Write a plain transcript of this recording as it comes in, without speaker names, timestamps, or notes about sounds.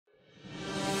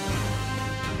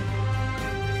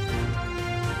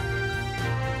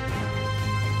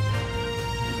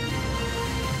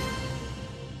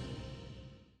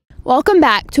Welcome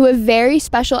back to a very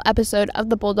special episode of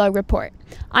the Bulldog Report.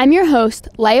 I'm your host,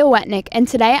 Leah Wentnick, and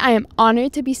today I am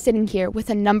honored to be sitting here with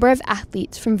a number of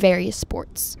athletes from various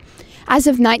sports. As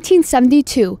of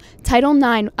 1972, Title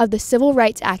IX of the Civil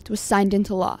Rights Act was signed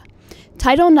into law.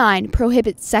 Title IX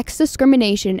prohibits sex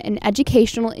discrimination in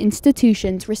educational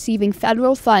institutions receiving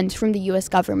federal funds from the U.S.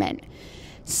 government.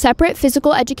 Separate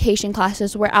physical education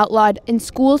classes were outlawed, and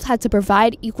schools had to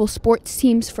provide equal sports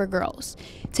teams for girls.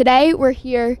 Today, we're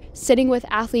here sitting with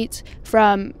athletes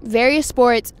from various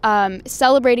sports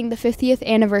celebrating the 50th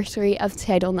anniversary of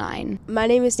Title IX. My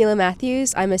name is Leah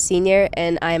Matthews. I'm a senior,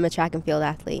 and I am a track and field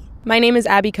athlete. My name is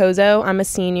Abby Kozo. I'm a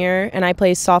senior, and I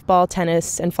play softball,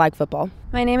 tennis, and flag football.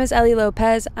 My name is Ellie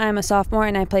Lopez. I'm a sophomore,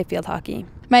 and I play field hockey.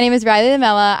 My name is Riley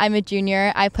Lamella. I'm a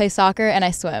junior. I play soccer and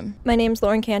I swim. My name's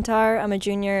Lauren Cantar. I'm a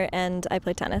junior and I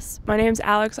play tennis. My name's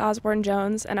Alex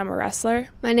Osborne-Jones and I'm a wrestler.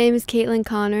 My name is Caitlin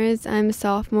Connors. I'm a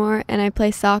sophomore and I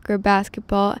play soccer,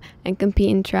 basketball, and compete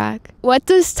in track. What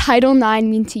does Title IX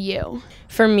mean to you?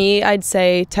 For me, I'd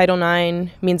say Title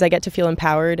IX means I get to feel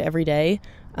empowered every day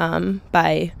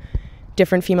by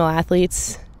different female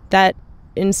athletes that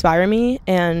inspire me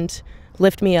and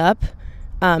lift me up.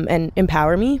 And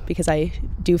empower me, because I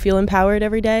do feel empowered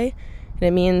every day. And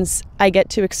it means I get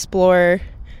to explore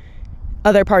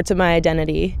other parts of my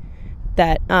identity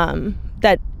that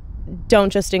that don't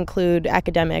just include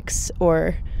academics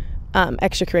or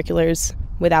extracurriculars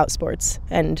without sports.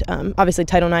 And obviously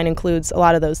Title IX includes a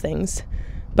lot of those things.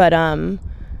 But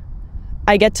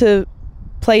I get to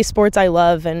play sports I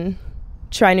love and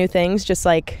try new things, just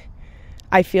like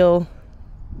I feel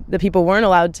the people weren't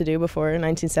allowed to do before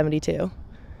 1972.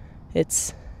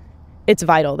 It's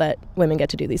vital that women get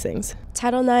to do these things.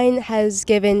 Title IX has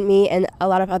given me and a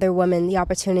lot of other women the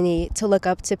opportunity to look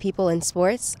up to people in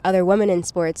sports, other women in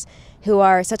sports, who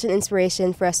are such an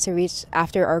inspiration for us to reach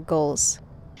after our goals.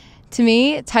 To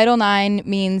me, Title IX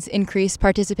means increased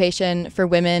participation for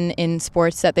women in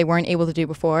sports that they weren't able to do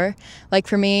before. Like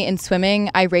for me, in swimming,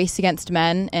 I raced against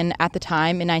men, and at the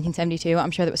time, in 1972,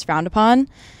 I'm sure that was frowned upon.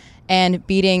 And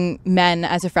beating men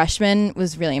as a freshman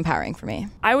was really empowering for me.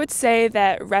 I would say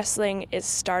that wrestling is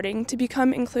starting to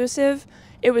become inclusive.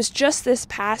 It was just this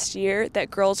past year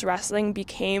that girls wrestling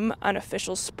became an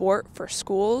official sport for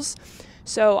schools.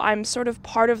 So I'm sort of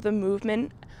part of the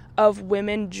movement of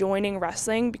women joining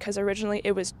wrestling, because originally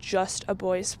it was just a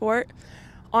boys' sport.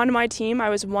 On my team, I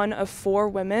was one of 4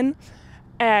 women,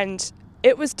 and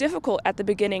it was difficult at the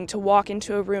beginning to walk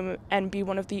into a room and be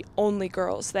one of the only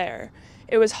girls there.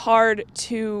 It was hard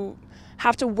to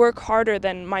have to work harder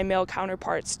than my male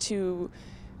counterparts to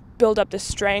build up the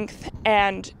strength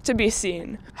and to be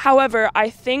seen. However, I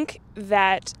think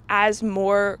that as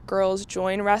more girls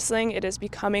join wrestling, it is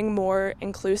becoming more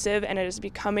inclusive and it is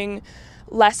becoming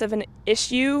less of an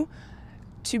issue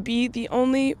to be the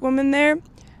only woman there.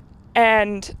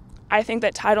 And I think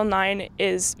that Title IX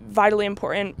is vitally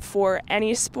important for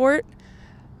any sport.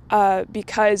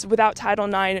 Because without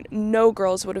Title IX, no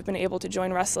girls would have been able to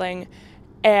join wrestling,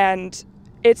 and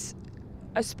it's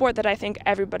a sport that I think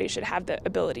everybody should have the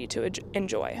ability to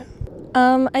enjoy.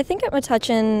 I think at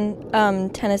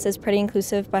Metuchen, tennis is pretty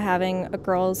inclusive by having a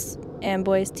girls and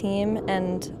boys team,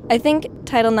 and I think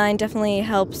Title IX definitely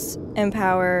helps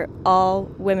empower all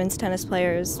women's tennis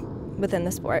players within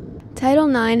the sport. Title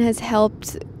IX has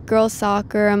helped girls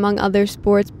soccer, among other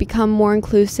sports, become more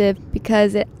inclusive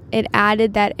because it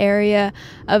added that area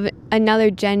of another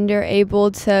gender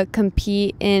able to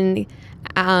compete in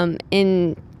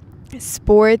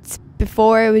sports.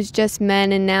 Before it was just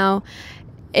men, and now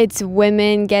it's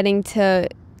women getting to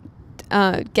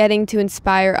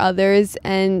inspire others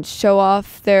and show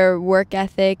off their work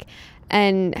ethic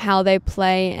and how they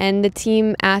play. And the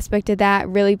team aspect of that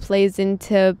really plays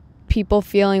into people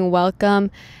feeling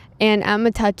welcome. And at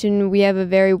Metuchen, we have a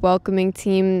very welcoming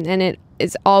team, and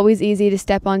it's always easy to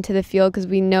step onto the field because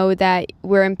we know that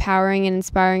we're empowering and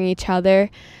inspiring each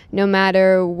other no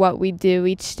matter what we do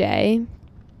each day.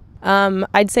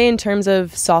 I'd say in terms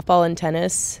of softball and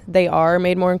tennis, they are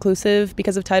made more inclusive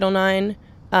because of Title IX.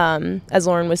 As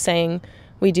Lauren was saying,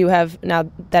 we do have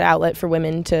now that outlet for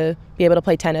women to be able to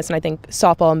play tennis, and I think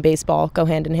softball and baseball go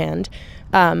hand in hand.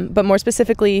 But more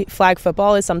specifically, flag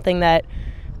football is something that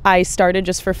I started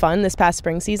just for fun this past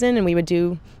spring season, and we would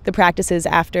do the practices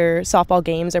after softball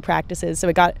games or practices, so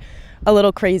it got a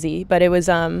little crazy, but it was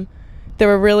there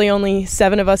were really only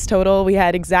 7 of us total. We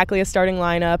had exactly a starting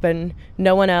lineup and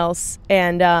no one else,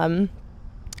 and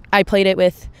I played it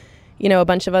with a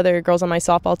bunch of other girls on my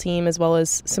softball team as well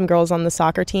as some girls on the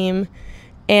soccer team,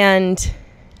 and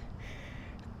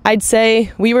I'd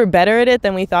say we were better at it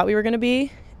than we thought we were going to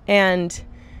be, and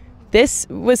this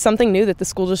was something new that the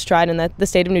school just tried and that the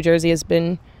state of New Jersey has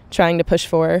been trying to push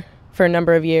for a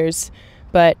number of years.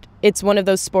 But it's one of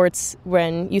those sports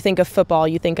when you think of football,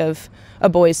 you think of a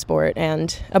boys' sport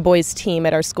and a boys' team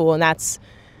at our school, and that's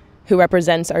who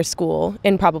represents our school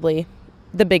in probably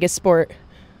the biggest sport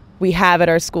we have at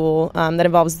our school, that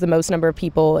involves the most number of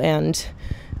people and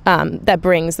that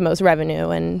brings the most revenue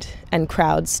and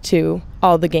crowds to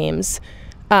all the games.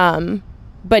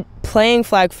 But playing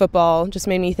flag football just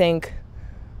made me think,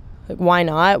 like, why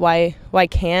not? Why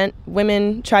can't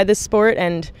women try this sport?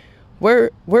 And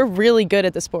we're really good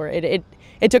at the sport. It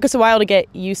took us a while to get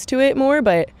used to it more,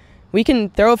 but we can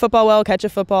throw a football well, catch a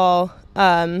football,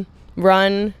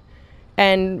 run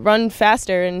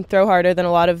faster and throw harder than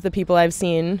a lot of the people I've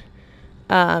seen.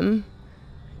 And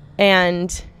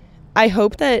I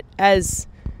hope that as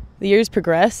the years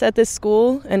progress at this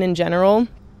school and in general,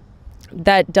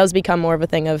 that does become more of a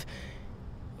thing of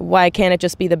why can't it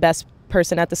just be the best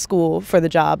person at the school for the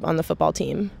job on the football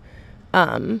team?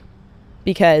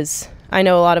 Because I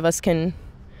know a lot of us can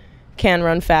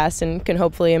run fast and can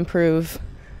hopefully improve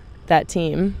that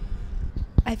team.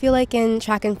 I feel like in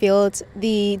track and field,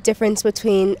 the difference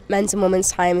between men's and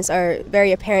women's times are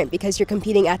very apparent because you're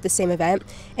competing at the same event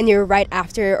and you're right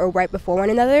after or right before one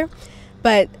another.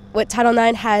 But what Title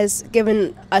IX has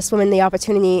given us women the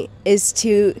opportunity is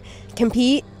to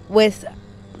compete with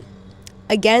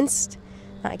other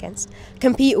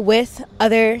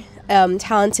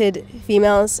talented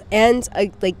females and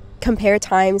compare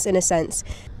times in a sense,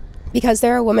 because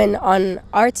there are women on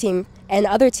our team and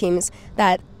other teams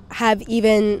that have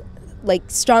even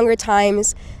stronger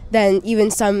times than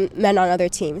even some men on other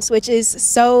teams, which is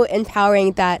so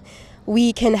empowering that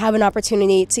we can have an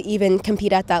opportunity to even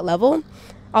compete at that level.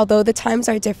 Although the times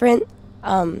are different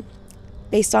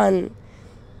based on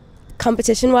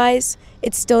competition-wise,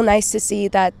 it's still nice to see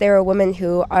that there are women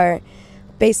who are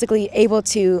basically able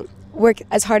to work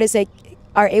as hard as they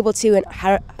are able to and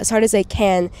as hard as they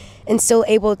can, and still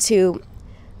able to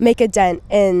make a dent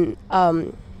in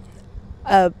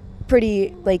a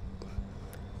pretty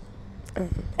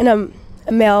in a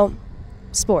male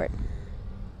sport.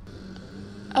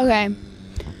 Okay.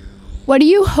 What do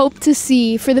you hope to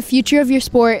see for the future of your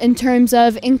sport in terms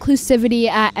of inclusivity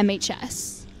at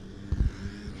MHS?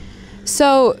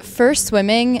 So for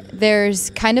swimming,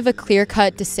 there's kind of a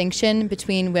clear-cut distinction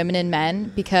between women and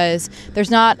men because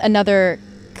there's not another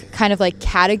kind of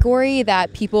category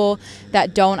that people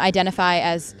that don't identify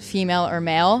as female or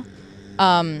male.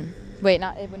 It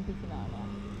wouldn't be female or male.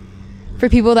 For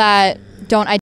people that don't